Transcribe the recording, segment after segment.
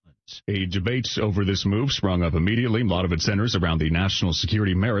A debate over this move sprung up immediately. A lot of it centers around the national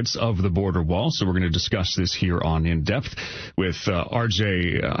security merits of the border wall. So we're going to discuss this here on In Depth with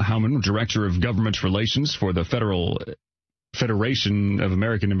R.J. Howman, Director of Government Relations for the Federation of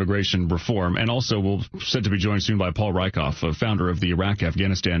American Immigration Reform, and also we're set to be joined soon by Paul Rieckhoff, founder of the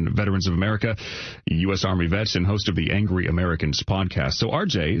Iraq-Afghanistan Veterans of America, U.S. Army vet, and host of the Angry Americans podcast. So,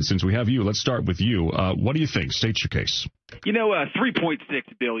 RJ, since we have you, let's start with you. What do you think? State your case. You know, $3.6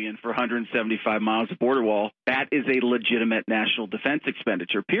 billion for 175 miles of border wall, that is a legitimate national defense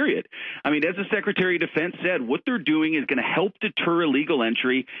expenditure, period. I mean, as the Secretary of Defense said, what they're doing is going to help deter illegal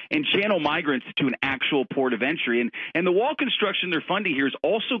entry and channel migrants to an actual port of entry. And the wall construction they're funding here is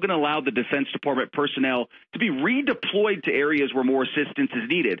also going to allow the Defense Department personnel to be redeployed to areas where more assistance is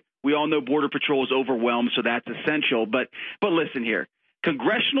needed. We all know Border Patrol is overwhelmed, so that's essential. But listen here.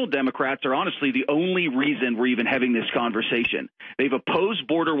 Congressional Democrats are honestly the only reason we're even having this conversation. They've opposed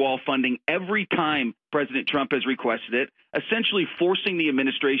border wall funding every time President Trump has requested it, essentially forcing the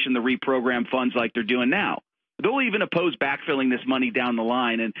administration to reprogram funds like they're doing now. They'll even oppose backfilling this money down the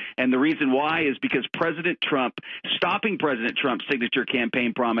line. And the reason why is because stopping President Trump's signature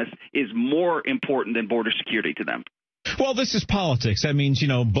campaign promise is more important than border security to them. Well, this is politics. That means,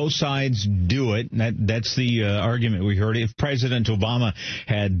 both sides do it. That's the argument we heard. If President Obama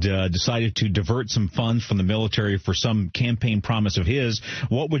had decided to divert some funds from the military for some campaign promise of his,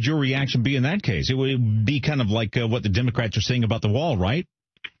 what would your reaction be in that case? It would be kind of like what the Democrats are saying about the wall, right?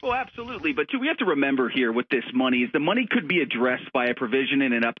 Well, absolutely. But, too, we have to remember here with this money is the money could be addressed by a provision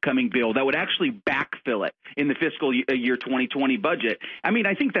in an upcoming bill that would actually backfill it in the fiscal year 2020 budget. I mean,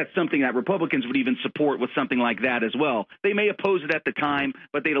 I think that's something that Republicans would even support with something like that as well. They may oppose it at the time,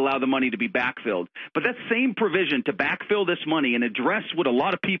 but they'd allow the money to be backfilled. But that same provision to backfill this money and address what a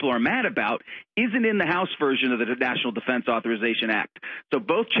lot of people are mad about isn't in the House version of the National Defense Authorization Act. So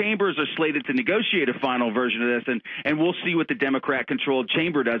both chambers are slated to negotiate a final version of this, and we'll see what the Democrat-controlled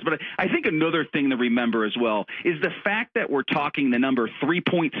chamber does. But I think another thing to remember as well is the fact that we're talking the number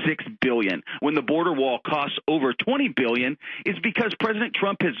 $3.6 billion when the border wall costs over $20 billion is because President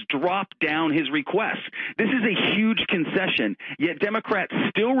Trump has dropped down his request. This is a huge concession, yet Democrats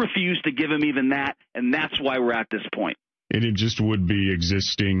still refuse to give him even that, and that's why we're at this point. And it just would be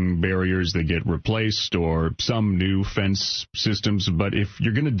existing barriers that get replaced or some new fence systems. But if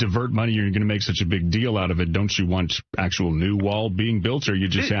you're going to divert money, you're going to make such a big deal out of it, don't you want actual new wall being built, or are you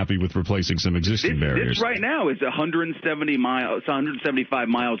just happy with replacing some existing barriers? This right now is 175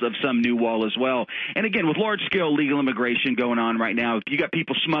 miles of some new wall as well. And again, with large-scale legal immigration going on right now, if you got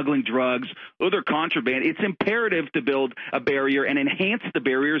people smuggling drugs, other contraband, it's imperative to build a barrier and enhance the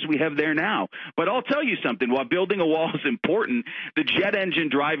barriers we have there now. But I'll tell you something, while building a wall is important, the jet engine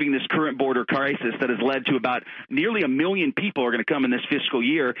driving this current border crisis that has led to about nearly 1 million people are going to come in this fiscal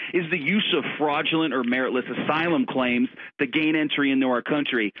year is the use of fraudulent or meritless asylum claims to gain entry into our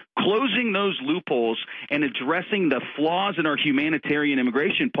country. Closing those loopholes and addressing the flaws in our humanitarian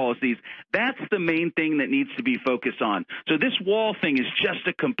immigration policies, that's the main thing that needs to be focused on. So this wall thing is just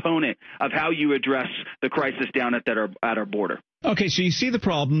a component of how you address the crisis down at our border. Okay, so you see the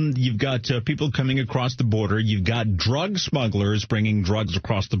problem. You've got people coming across the border. You've got drug smugglers bringing drugs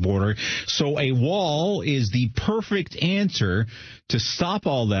across the border. So a wall is the perfect answer to stop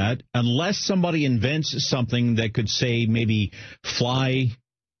all that, unless somebody invents something that could, say, maybe fly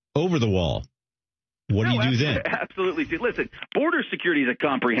over the wall. What do you do then? Absolutely. Listen, border security is a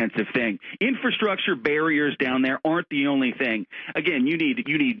comprehensive thing. Infrastructure barriers down there aren't the only thing. Again, you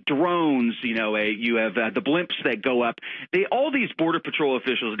need drones. You have the blimps that go up. All these Border Patrol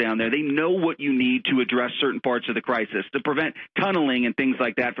officials down there, they know what you need to address certain parts of the crisis to prevent tunneling and things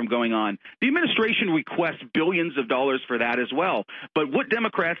like that from going on. The administration requests billions of dollars for that as well. But what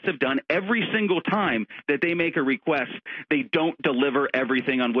Democrats have done every single time that they make a request, they don't deliver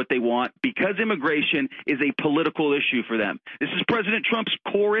everything on what they want because immigration is a political issue for them. This is President Trump's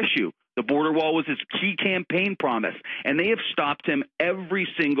core issue. The border wall was his key campaign promise, and they have stopped him every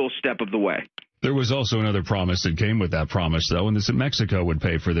single step of the way. There was also another promise that came with that promise, though, and this that Mexico would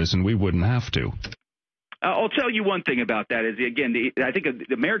pay for this, and we wouldn't have to. I'll tell you one thing about that is, again, I think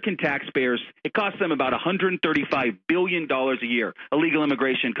the American taxpayers, it costs them about $135 billion a year. Illegal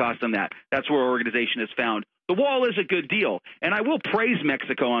immigration costs them that. That's where our organization has found. The wall is a good deal, and I will praise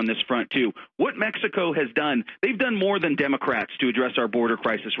Mexico on this front, too. What Mexico has done, they've done more than Democrats to address our border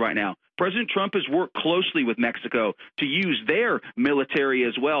crisis right now. President Trump has worked closely with Mexico to use their military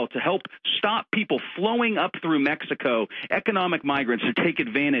as well to help stop people flowing up through Mexico, economic migrants, to take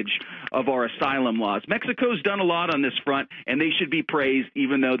advantage of our asylum laws. Mexico's done a lot on this front, and they should be praised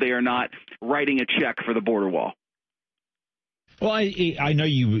even though they are not writing a check for the border wall. Well, I know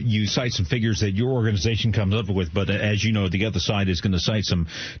you cite some figures that your organization comes up with, but as you know, the other side is going to cite some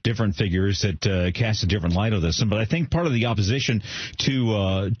different figures that cast a different light on this. But I think part of the opposition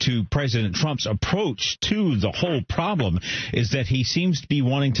to President Trump's approach to the whole problem is that he seems to be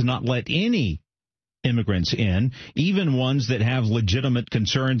wanting to not let any immigrants in, even ones that have legitimate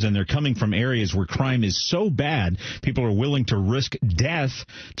concerns, and they're coming from areas where crime is so bad, people are willing to risk death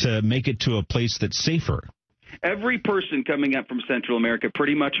to make it to a place that's safer. Every person coming up from Central America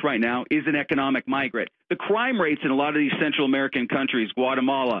pretty much right now is an economic migrant. The crime rates in a lot of these Central American countries,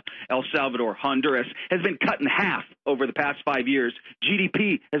 Guatemala, El Salvador, Honduras, has been cut in half over the past 5 years.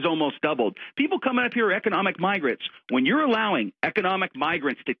 GDP has almost doubled. People coming up here are economic migrants. When you're allowing economic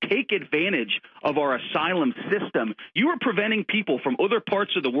migrants to take advantage of our asylum system, you are preventing people from other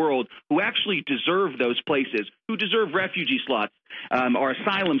parts of the world who actually deserve those places, who deserve refugee slots, our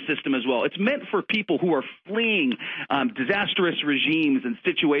asylum system as well. It's meant for people who are fleeing disastrous regimes and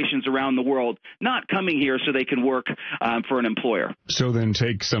situations around the world, not coming here so they can work for an employer. So then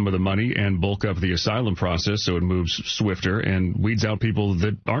take some of the money and bulk up the asylum process so it moves swifter and weeds out people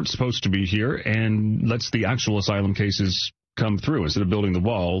that aren't supposed to be here and lets the actual asylum cases come through. Instead of building the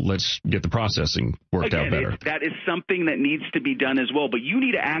wall, let's get the processing worked out better. That is something that needs to be done as well, but you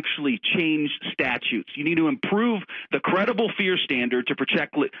need to actually change statutes. You need to improve the credible fear standard to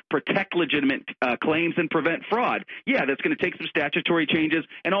protect legitimate claims and prevent fraud. Yeah, that's going to take some statutory changes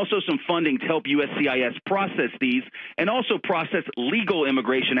and also some funding to help USCIS process these and also process legal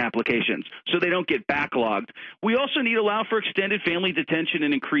immigration applications so they don't get backlogged. We also need to allow for extended family detention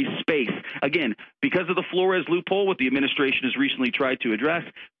and increased space. Again, because of the Flores loophole, what the administration has recently tried to address,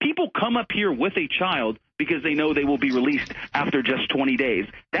 people come up here with a child because they know they will be released after just 20 days.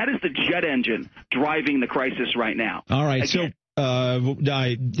 That is the jet engine driving the crisis right now. All right, again,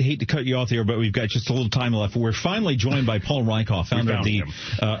 I hate to cut you off here, but we've got just a little time left. We're finally joined by Paul Rieckhoff, founder of the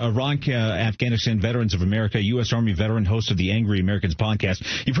Iraq-Afghanistan Veterans of America, U.S. Army veteran, host of the Angry Americans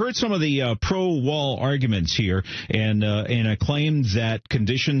podcast. You've heard some of the pro-wall arguments here and a claim that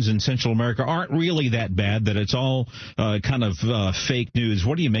conditions in Central America aren't really that bad, that it's all kind of fake news.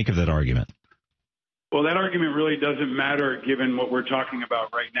 What do you make of that argument? Well, that argument really doesn't matter given what we're talking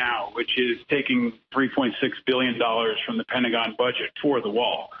about right now, which is taking $3.6 billion from the Pentagon budget for the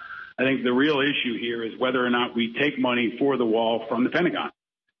wall. I think the real issue here is whether or not we take money for the wall from the Pentagon.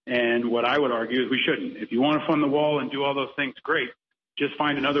 And what I would argue is we shouldn't. If you want to fund the wall and do all those things, great. Just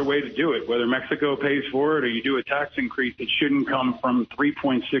find another way to do it, whether Mexico pays for it or you do a tax increase. It shouldn't come from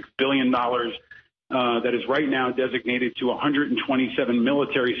 $3.6 billion that is right now designated to 127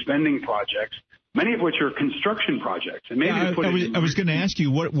 military spending projects, many of which are construction projects. And maybe I was going to ask you,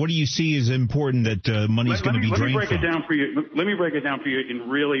 what do you see as important that money is going to be drained from? Let me break it down for you in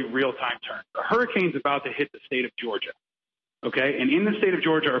really real-time terms. A hurricane's about to hit the state of Georgia, okay? And in the state of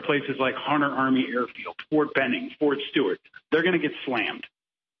Georgia are places like Hunter Army Airfield, Fort Benning, Fort Stewart. They're going to get slammed,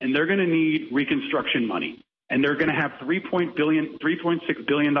 and they're going to need reconstruction money, and they're going to have $3.6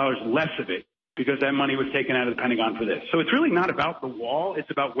 billion less of it, because that money was taken out of the Pentagon for this. So it's really not about the wall.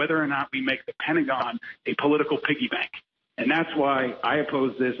 It's about whether or not we make the Pentagon a political piggy bank. And that's why I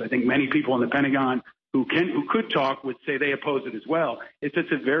oppose this. I think many people in the Pentagon who could talk would say they oppose it as well. It's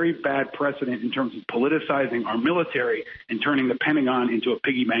a very bad precedent in terms of politicizing our military and turning the Pentagon into a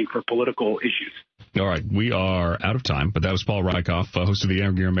piggy bank for political issues. All right, we are out of time, but that was Paul Rieckhoff, host of the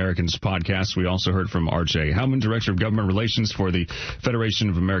Angry Americans podcast. We also heard from R.J. Howman, Director of Government Relations for the Federation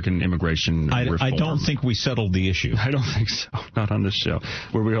of American Immigration Reform. I don't think we settled the issue. I don't think so. Not on this show.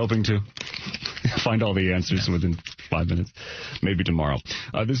 Were we hoping to find all the answers within 5 minutes? Maybe tomorrow.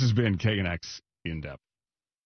 This has been KNX In Depth.